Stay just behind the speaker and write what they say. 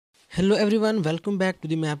Hello everyone, welcome back to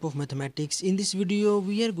the map of mathematics. In this video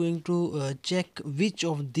we are going to check which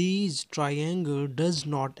of these triangle does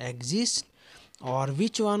not exist, or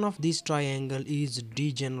which one of these triangle is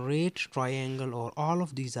degenerate triangle, or all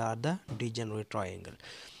of these are the degenerate triangle.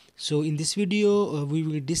 So in this video we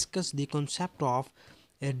will discuss the concept of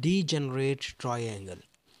a degenerate triangle.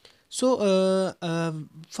 So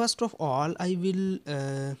first of all, I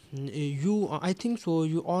think so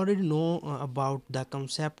you already know about the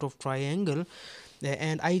concept of triangle,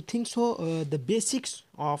 and I think so the basics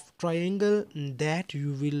of triangle that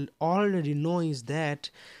you will already know is that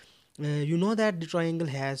you know that the triangle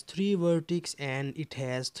has three vertices and it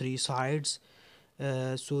has three sides.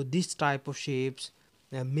 So this type of shapes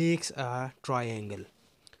makes a triangle.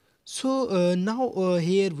 So now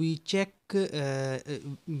here we check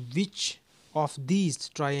which of these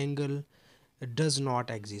triangle does not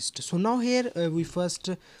exist. So now here we first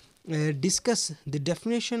discuss the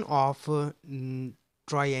definition of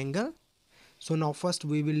triangle. So now first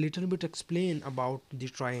we will little bit explain about the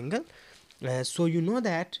triangle. So you know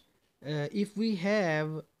that if we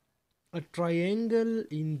have a triangle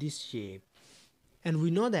in this shape, and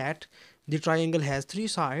we know that the triangle has three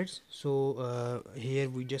sides, so here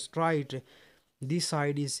we just write this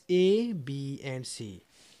side is A, B and C.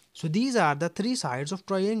 So these are the three sides of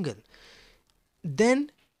triangle. Then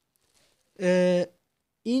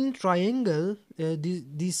in triangle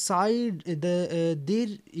the side there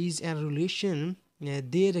is a relation,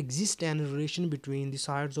 there exists an relation between the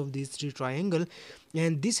sides of these three triangle,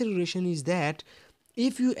 and this relation is that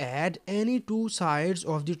if you add any two sides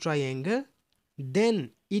of the triangle, then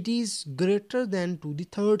it is greater than to the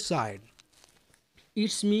third side.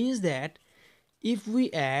 It means that if we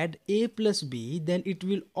add a plus b, then it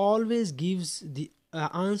will always gives the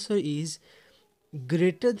answer is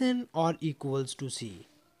greater than or equals to c.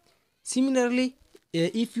 Similarly,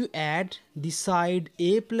 if you add the side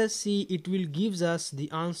a plus c, it will gives us the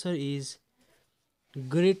answer is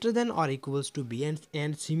greater than or equals to b,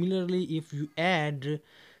 and similarly if you add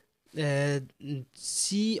uh,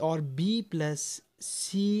 c or b plus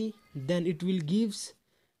c, then it will gives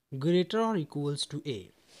greater or equals to a.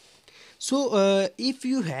 So if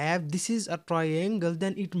you have this is a triangle,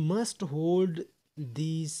 then it must hold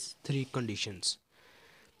these three conditions.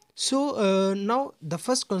 So now the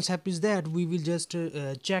first concept is that we will just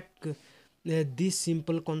check this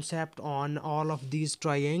simple concept on all of these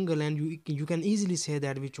triangle, and you can easily say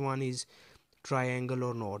that which one is triangle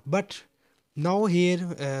or not. But now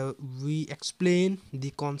here we explain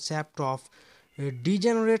the concept of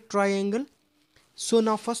degenerate triangle. So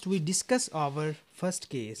now first we discuss our first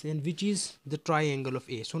case, and which is the triangle of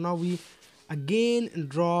A. So now we again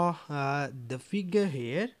draw the figure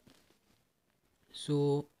here.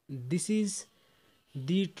 So this is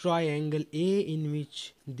the triangle A, in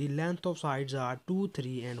which the length of sides are 2,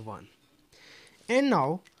 3 and 1. And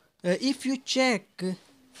now if you check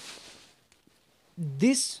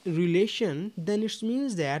this relation, then it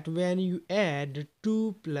means that when you add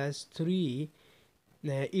 2 plus 3,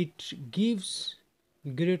 it gives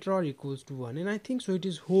greater or equals to 1, and I think so it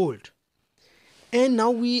is hold. And now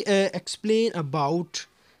we explain about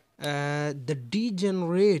the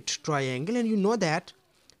degenerate triangle, and you know that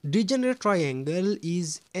degenerate triangle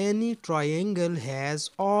is any triangle has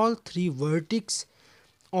all three vertices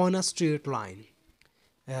on a straight line.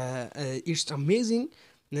 It's amazing,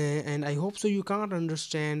 and I hope so you can't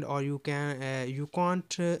understand, or you can't you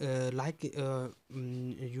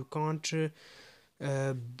can't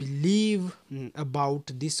believe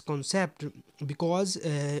about this concept, because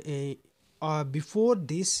before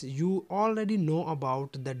this you already know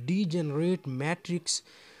about the degenerate matrix.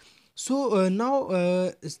 So now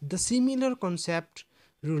the similar concept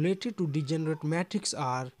related to degenerate matrix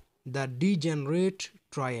are the degenerate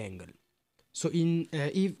triangle. So in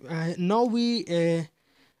if now we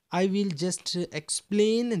I will just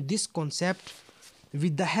explain this concept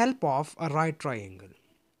with the help of a right triangle.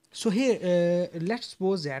 So here let's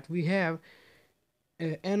suppose that we have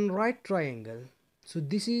an right triangle. So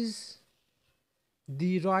this is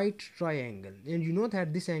the right triangle, and you know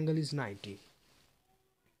that this angle is 90,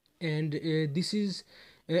 and this is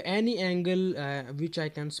any angle which I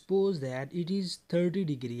can suppose that it is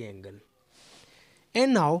 30-degree angle.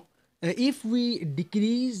 And now if we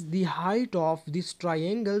decrease the height of this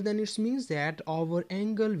triangle, then it means that our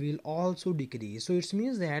angle will also decrease. So it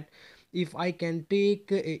means that if I can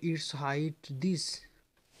take its height this,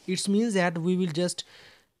 it means that we will just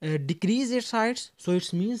decrease its height, so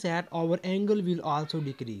it means that our angle will also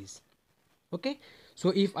decrease. Okay, so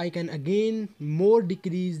if I can again more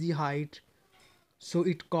decrease the height, so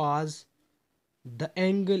it cause the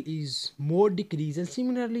angle is more decreased. And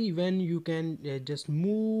similarly, when you can just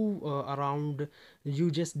move around, you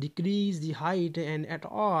just decrease the height and at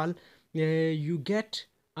all, you get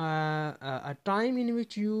a time in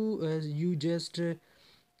which you just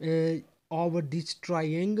over this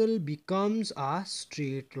triangle becomes a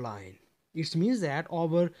straight line. It means that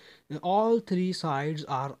over all three sides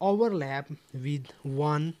are overlap with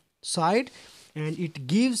one side, and it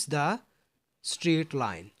gives the straight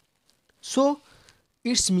line. So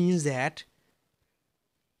it means that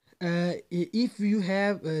if you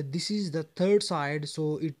have this is the third side,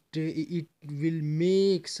 so it will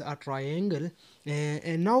makes a triangle.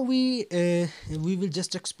 And now we will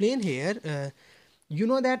just explain here. You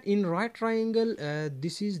know that in right triangle,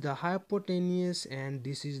 this is the hypotenuse and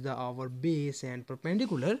this is the our base and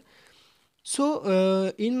perpendicular.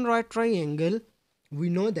 So in right triangle, we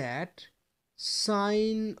know that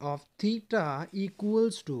sine of theta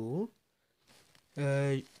equals to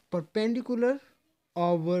uh, perpendicular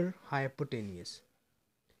over hypotenuse.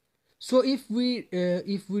 So if we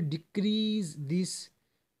decrease this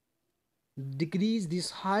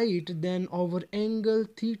height, then our angle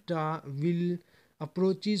theta will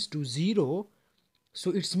approaches to 0.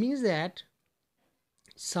 So it means that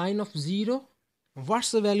sine of 0,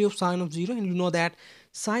 what's the value of sine of 0? And you know that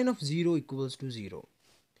sine of 0 equals to 0.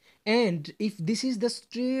 And if this is the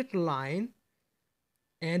straight line,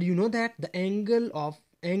 and you know that the angle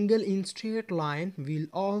in straight line will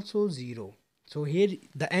also 0. So here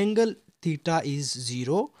the angle theta is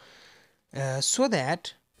 0. So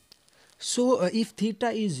that if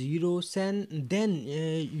theta is 0, then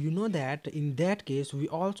you know that in that case we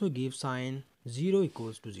also give sine 0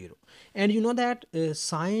 equals to 0. And you know that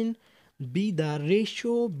sine be the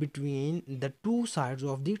ratio between the two sides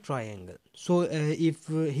of the triangle. So if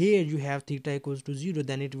here you have theta equals to 0,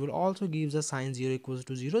 then it will also give the sine 0 equals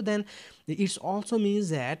to 0. Then it also means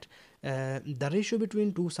that the ratio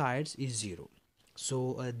between two sides is 0.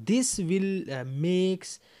 So this will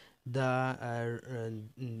makes the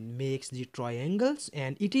triangles,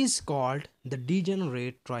 and it is called the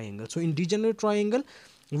degenerate triangle. So in degenerate triangle,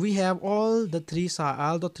 we have all the three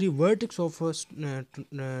vertex of a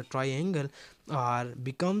triangle are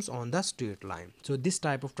becomes on the straight line. So this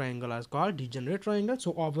type of triangle is called degenerate triangle.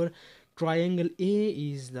 So our triangle A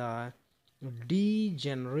is the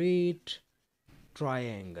degenerate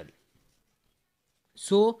triangle.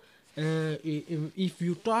 So if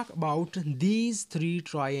you talk about these three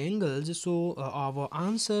triangles, so our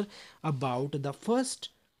answer about the first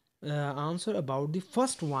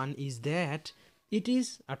one is that it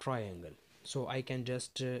is a triangle. So I can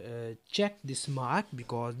just check this mark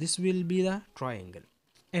because this will be the triangle.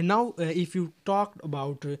 And now if you talked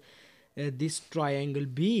about this triangle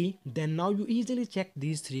B, then now you easily check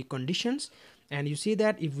these three conditions, and you see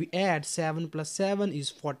that if we add 7 plus 7 is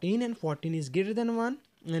 14, and 14 is greater than 1,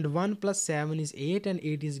 and 1 plus 7 is 8, and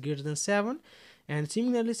 8 is greater than 7, and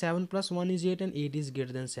similarly 7 plus 1 is 8, and 8 is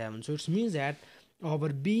greater than 7. So it means that our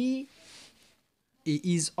B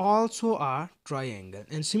is also a triangle.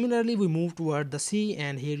 And similarly we move toward the C,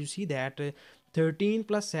 and here you see that 13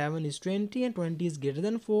 plus 7 is 20, and 20 is greater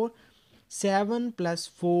than 4. 7 plus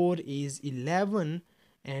 4 is 11,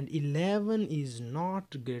 and 11 is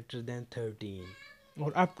not greater than 13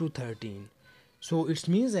 or up to 13. So it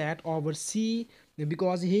means that our C,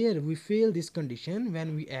 because here we fail this condition,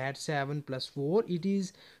 when we add 7 plus 4, it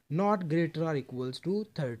is not greater or equals to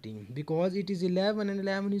 13, because it is 11 and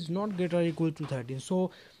 11 is not greater or equal to 13.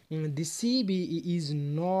 So the CB is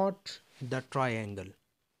not the triangle.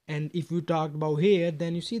 And if you talk about here,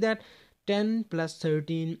 then you see that 10 plus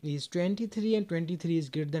 13 is 23, and 23 is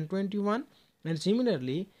greater than 21. And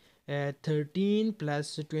similarly 13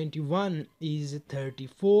 plus 21 is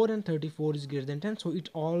 34, and 34 is greater than 10. So it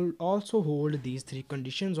all also hold these three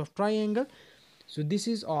conditions of triangle. So this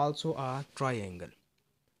is also a triangle.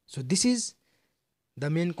 So this is the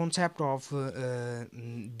main concept of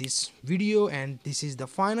this video, and this is the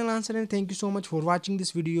final answer. And thank you so much for watching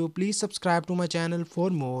this video. Please subscribe to my channel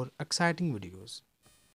for more exciting videos.